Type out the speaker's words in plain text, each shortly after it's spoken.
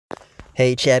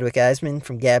Hey, Chadwick Eisman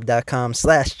from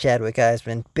gab.com/Chadwick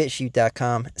Eisman,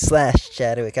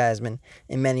 bitshoot.com/Chadwick Eisman,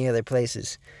 and many other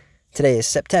places. Today is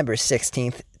September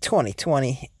 16th,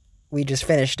 2020. We just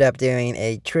finished up doing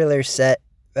a Triller set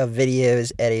of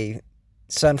videos at a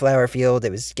sunflower field.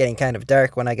 It was getting kind of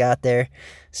dark when I got there,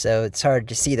 so it's hard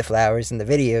to see the flowers in the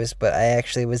videos, but I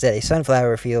actually was at a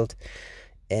sunflower field,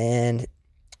 and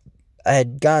I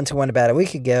had gone to one about a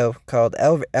week ago called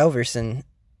Elverson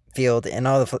Field, and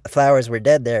all the flowers were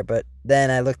dead there. But then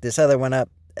I looked this other one up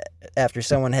after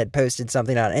someone had posted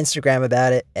something on Instagram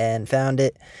about it and found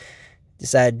it.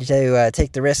 Decided to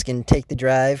take the risk and take the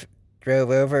drive. Drove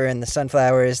over, and the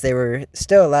sunflowers, they were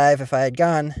still alive. If I had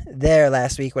gone there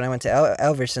last week when I went to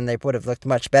Elverson, they would have looked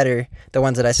much better. The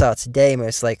ones that I saw today,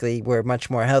 most likely, were much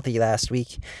more healthy last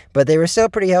week. But they were still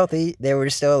pretty healthy. They were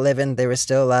still living. They were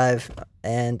still alive.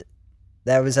 And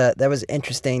that was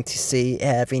interesting to see,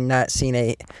 having not seen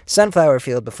a sunflower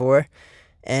field before.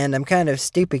 And I'm kind of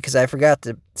stupid because I forgot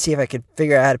to see if I could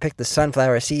figure out how to pick the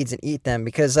sunflower seeds and eat them,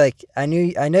 because I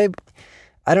know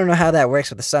I don't know how that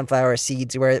works with the sunflower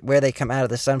seeds, where they come out of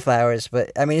the sunflowers.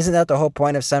 But I mean, isn't that the whole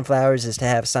point of sunflowers, is to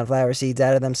have sunflower seeds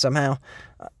out of them somehow?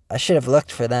 I should have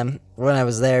looked for them when I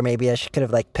was there. Maybe I could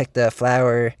have picked a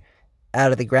flower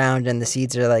out of the ground and the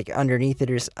seeds are underneath it,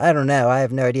 or I don't know. I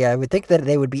have no idea. I would think that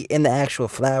they would be in the actual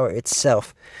flower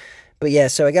itself. But yeah,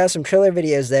 so I got some Triller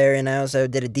videos there, and I also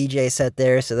did a DJ set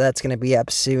there, so that's going to be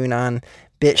up soon on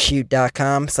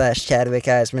bitshoot.com/Chadwick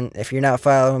Eisman. If you're not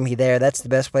following me there, that's the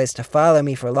best place to follow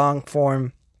me for long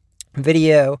form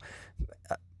video,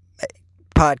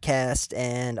 podcast,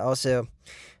 and also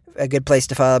a good place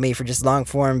to follow me for just long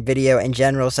form video in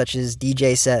general, such as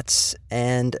DJ sets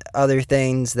and other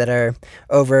things that are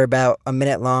over about a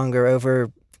minute long or over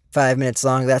 5 minutes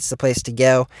long. That's the place to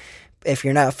go. If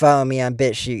you're not following me on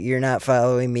BitChute, you're not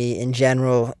following me in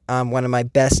general. One of my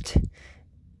best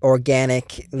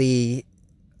organically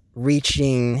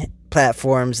reaching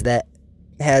platforms that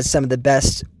has some of the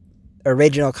best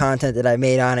original content that I've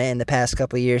made on it in the past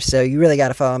couple of years. So you really got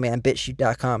to follow me on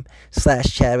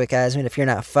bitshoot.com/Chadwick Eisman if you're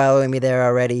not following me there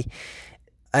already.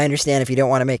 I understand if you don't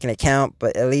want to make an account,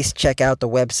 but at least check out the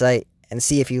website and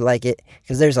see if you like it,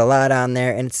 because there's a lot on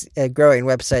there, and it's a growing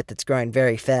website that's growing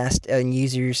very fast in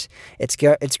users. It's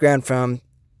grown from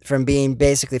being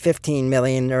basically 15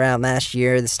 million around last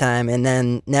year this time, and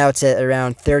then now it's at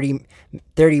around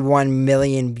 31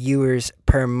 million viewers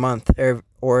per month,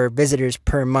 or visitors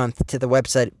per month to the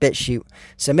website BitChute.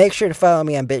 So make sure to follow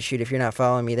me on BitChute if you're not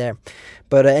following me there.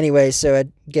 But anyway, so I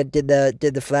did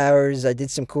the flowers. I did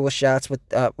some cool shots with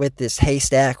this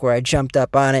haystack where I jumped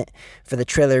up on it for the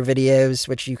Triller videos,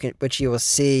 which you will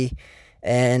see.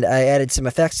 And I added some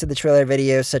effects to the Triller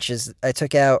video, such as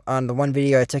on the one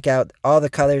video, I took out all the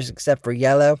colors except for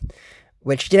yellow,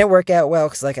 which didn't work out well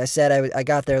because, like I said, I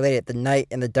got there late at the night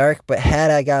in the dark. But had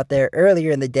I got there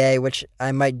earlier in the day, which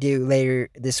I might do later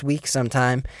this week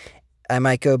sometime, I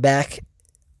might go back.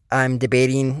 I'm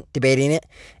debating it,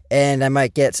 and I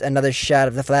might get another shot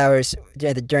of the flowers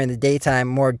during the daytime,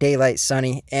 more daylight,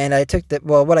 sunny. And I took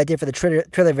what I did for the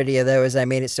Triller video, though, is I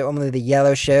made it so only the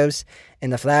yellow shows in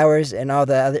the flowers, and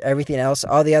everything else,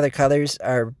 all the other colors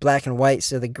are black and white.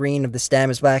 So the green of the stem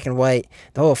is black and white.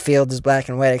 The whole field is black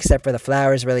and white, except for the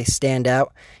flowers really stand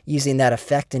out using that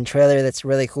effect in Triller. That's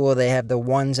really cool. They have the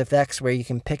ones effects where you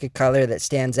can pick a color that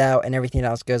stands out, and everything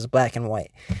else goes black and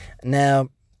white. Now,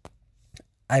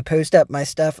 I post up my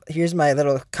stuff. Here's my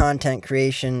little content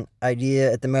creation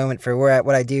idea at the moment for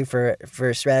what I do for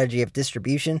strategy of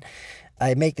distribution.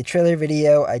 I make the Triller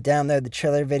video. I download the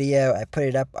Triller video. I put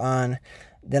it up on.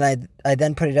 Then I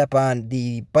then put it up on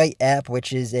the Byte app,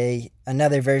 which is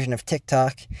another version of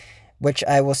TikTok, which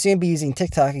I will soon be using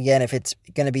TikTok again if it's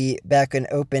going to be back and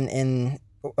open in.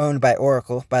 Owned by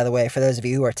Oracle, by the way. For those of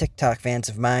you who are TikTok fans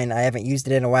of mine, I haven't used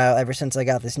it in a while. Ever since I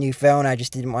got this new phone, I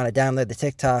just didn't want to download the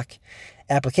TikTok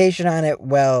application on it.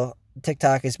 Well,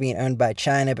 TikTok is being owned by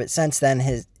China, but since then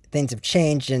things have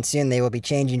changed, and soon they will be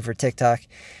changing for TikTok.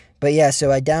 But yeah,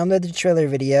 so I download the Triller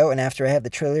video, and after I have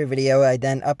the Triller video, I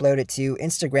then upload it to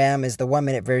Instagram as the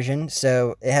 1-minute version.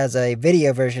 So it has a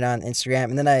video version on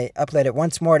Instagram, and then I upload it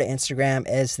once more to Instagram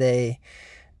as the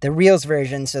Reels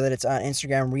version, so that it's on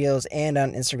Instagram Reels and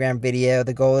on Instagram Video.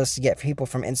 The goal is to get people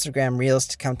from Instagram Reels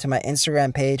to come to my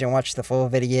Instagram page and watch the full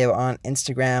video on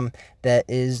Instagram. That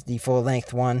is the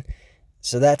full-length one.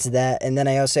 So that's that. And then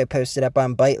I also posted up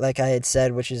on Byte, like I had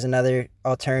said, which is another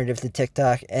alternative to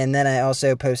TikTok. And then I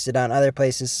also posted on other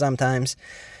places sometimes,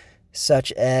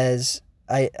 such as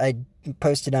I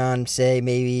posted on, say,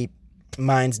 maybe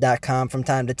Minds.com from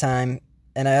time to time.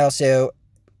 And I also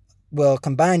will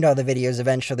combine all the videos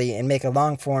eventually and make a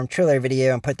long form Triller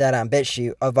video and put that on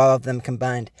BitChute of all of them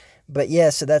combined. But yeah,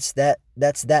 so that's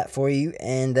that for you.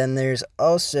 And then there's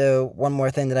also one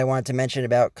more thing that I wanted to mention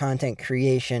about content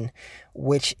creation,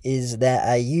 which is that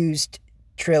I used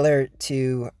Triller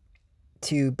to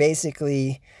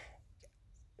basically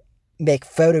make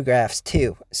photographs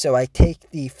too. So I take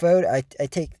the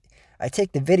I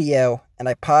take the video and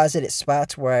I pause it at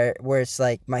spots where it's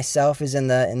like myself is in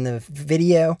the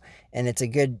video and it's a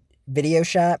good video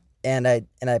shot, and I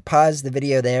pause the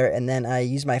video there, and then I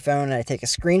use my phone and I take a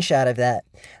screenshot of that.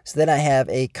 So then I have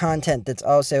a content that's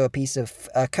also a piece of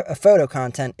a photo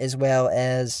content as well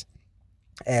as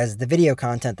the video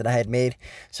content that I had made.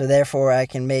 So therefore I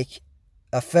can make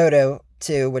a photo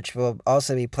too, which will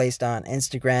also be placed on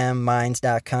Instagram,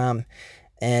 Minds.com,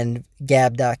 and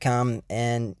Gab.com,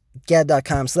 and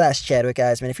Gab.com/Chadwick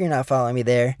Eisman. If you're not following me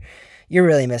there, you're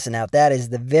really missing out. That is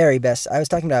the very best. I was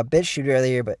talking about BitChute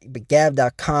earlier, but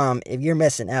Gab.com, if you're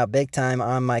missing out big time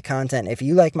on my content, if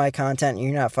you like my content and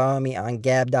you're not following me on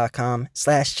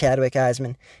Gab.com/Chadwick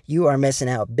Eisman, you are missing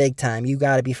out big time. You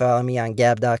got to be following me on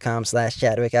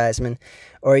Gab.com/Chadwick Eisman,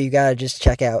 or you got to just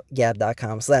check out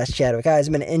Gab.com/Chadwick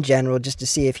Eisman in general just to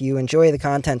see if you enjoy the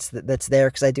content that's there,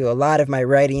 because I do a lot of my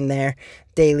writing there.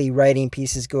 Daily writing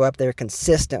pieces go up there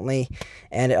consistently,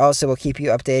 and it also will keep you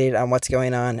updated on what's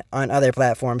going on other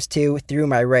platforms too. Through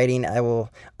my writing, I will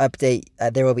update,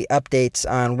 there will be updates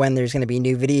on when there's going to be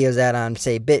new videos out on,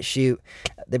 say, BitChute,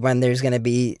 when there's going to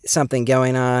be something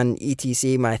going on,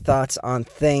 etc., my thoughts on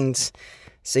things.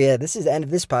 So yeah, this is the end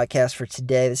of this podcast for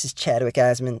today. This is Chadwick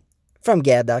Eisman from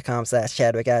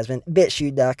Gab.com/Chadwick Eisman,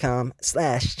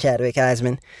 BitChute.com/Chadwick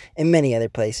Eisman, and many other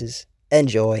places.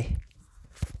 Enjoy.